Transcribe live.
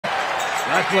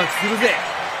ワクワクするぜ。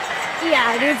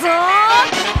やるぞ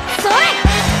ー。それ。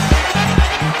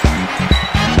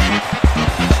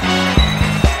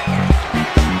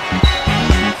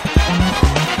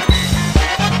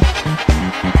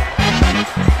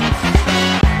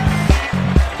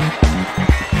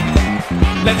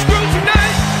Let's groove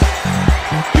tonight.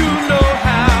 You know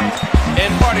how.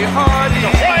 And party hard. So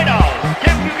why now?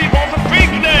 Get ready for the big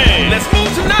day. Let's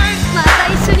move tonight. また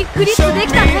一緒にクリップ Show で me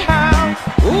きたね。 how.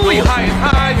 Go high and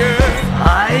higher.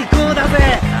 最高だ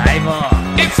ぜ、相棒。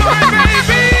 It's alright,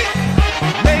 baby.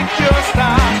 Make your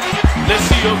stop. Let's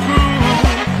see your groove.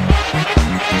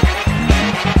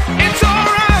 It's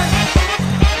alright.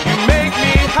 You make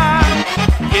me high.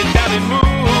 Get down and move.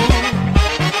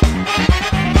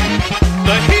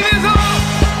 The heat is on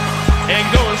and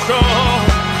going strong.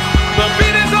 The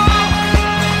beat is on.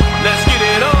 Let's get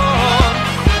it on.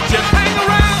 Just hang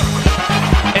around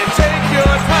and take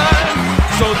your time.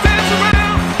 So dance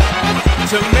around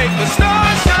to make the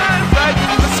stars shine right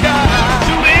through the sky.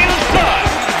 To the inside.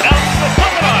 Down to the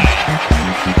samurai.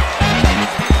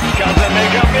 Can they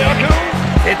make a miracle?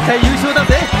 絶対優勝だ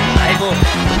ぜ、相棒。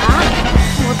ああ、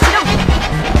もちろん。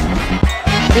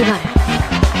リバル、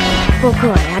僕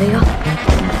はやるよ。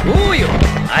おうよ、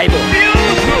相棒。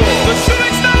Beautiful.